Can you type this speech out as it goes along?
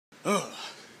Oh,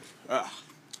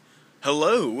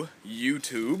 hello,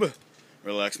 YouTube.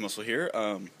 RelaxedMuscule here.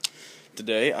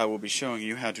 Today I will be showing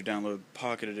you how to download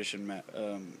Pocket Edition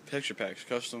texture packs,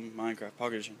 custom Minecraft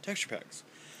Pocket Edition texture packs.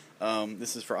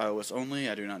 This is for iOS only.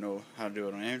 I do not know how to do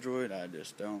it on Android. I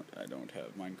don't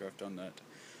have Minecraft on that.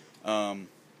 You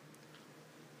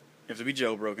have to be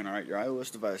jailbroken. All right, your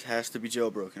iOS device has to be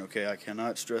jailbroken. Okay, I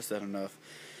cannot stress that enough.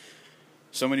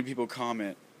 So many people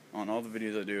comment on all the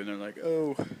videos I do, and they're like,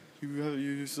 "Oh,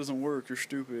 this doesn't work. You're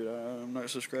stupid. I'm not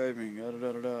subscribing." Da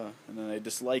da da da. And then they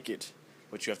dislike it,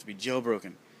 but you have to be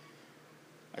jailbroken.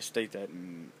 I state that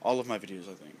in all of my videos,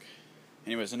 I think.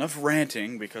 Anyways, enough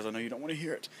ranting because I know you don't want to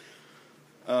hear it.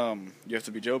 You have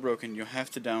to be jailbroken. You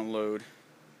have to download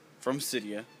from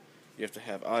Cydia. You have to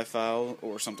have iFile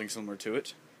or something similar to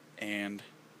it, and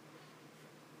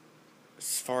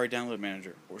Safari Download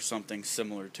Manager or something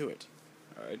similar to it.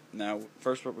 Alright, now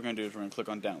first what we're going to do is we're going to click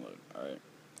on download. Alright,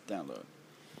 download.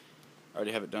 I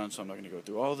already have it done, so I'm not going to go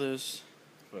through all this,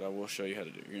 but I will show you how to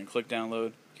do it. You're going to click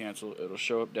download, cancel, it'll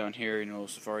show up down here,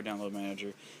 Safari Download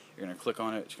Manager. You're going to click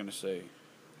on it, it's going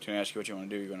to ask you what you want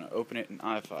to do. You're going to open it in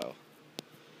iFile.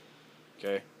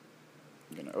 Okay,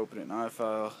 you're going to open it in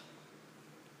iFile.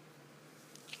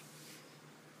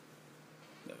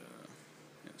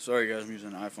 Sorry guys, I'm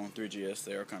using an iPhone 3GS,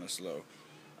 they are kind of slow.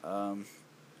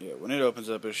 Yeah, when it opens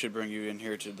up, it should bring you in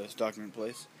here to this document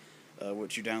place.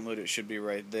 What you download, it should be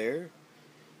right there.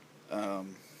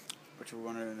 What you're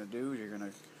going to do, you're going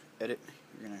to edit,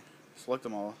 you're going to select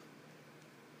them all.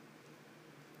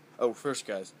 Oh, first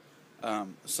guys,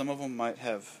 some of them might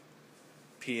have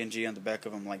PNG on the back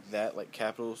of them like that, like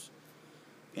capitals.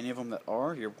 Any of them that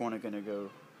are, you're going to go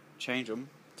change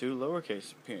them to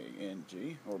lowercase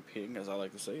PNG, or ping as I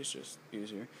like to say, it's just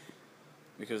easier.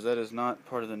 Because that is not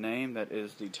part of the name, that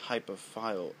is the type of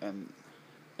file, and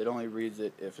it only reads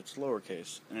it if it's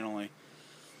lowercase, and it only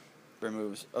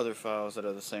removes other files that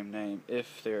are the same name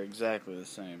if they're exactly the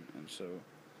same, and so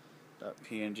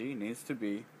 .png needs to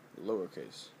be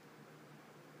lowercase.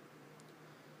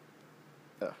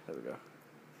 There we go.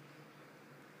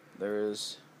 There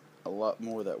is a lot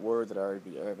more of that word that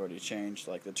I've already changed,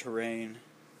 like the terrain,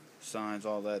 signs,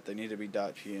 all that, they need to be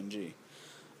 .png.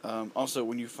 Also,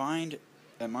 when you find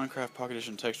a Minecraft Pocket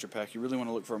Edition texture pack, you really want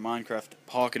to look for a Minecraft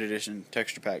Pocket Edition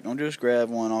texture pack. Don't just grab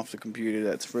one off the computer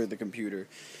that's for the computer.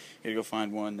 You gotta go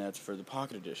find one that's for the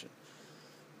Pocket Edition,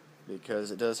 because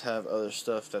it does have other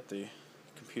stuff that the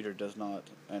computer does not,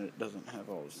 and it doesn't have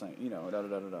all the same,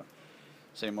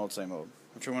 same old, same old.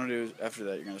 What you want to do is, after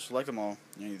that, you're going to select them all,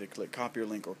 and either click copy or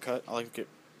link or cut. I like to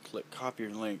click copy or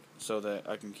link so that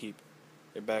I can keep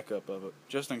a backup of it,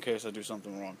 just in case I do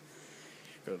something wrong.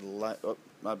 Go to oh,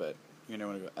 my bad. You're going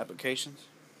to want to go applications.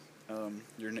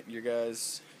 Your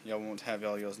guys, y'all won't have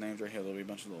all y'all's names right here. There'll be a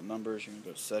bunch of little numbers. You're going to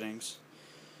go to settings,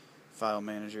 file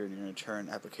manager, and you're going to turn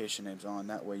application names on.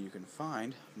 That way you can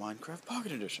find Minecraft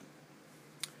Pocket Edition.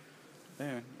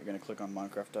 Then you're going to click on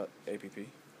Minecraft.app. You're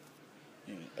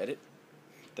going to edit,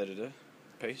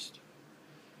 paste.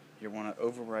 You want to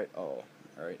overwrite all.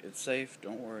 Alright, it's safe.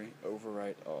 Don't worry.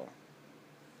 Overwrite all.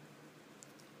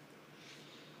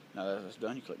 Now that it's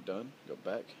done, you click done, go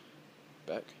back,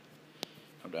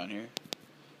 come down here.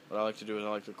 What I like to do is I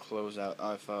like to close out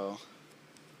iFile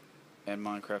and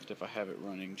Minecraft if I have it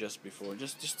running just before,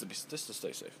 just to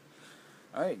stay safe.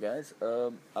 Alright guys,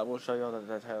 I will show y'all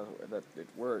that it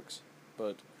works,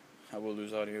 but I will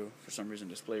lose audio. For some reason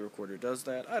Display Recorder does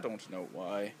that. I don't know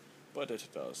why, but it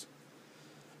does.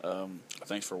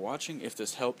 Thanks for watching. If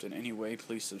this helped in any way,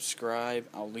 please subscribe.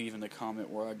 I'll leave in the comment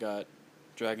where I got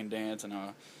Dragon Dance and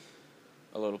a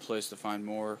little place to find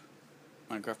more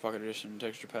Minecraft Pocket Edition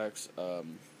texture packs.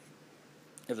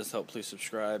 If this helped, please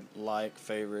subscribe, like,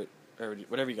 favorite,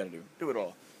 whatever you gotta do. Do it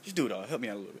all. Just do it all. Help me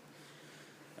out a little bit.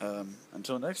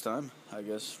 Until next time, I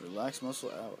guess,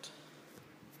 RelaxedMuscule out.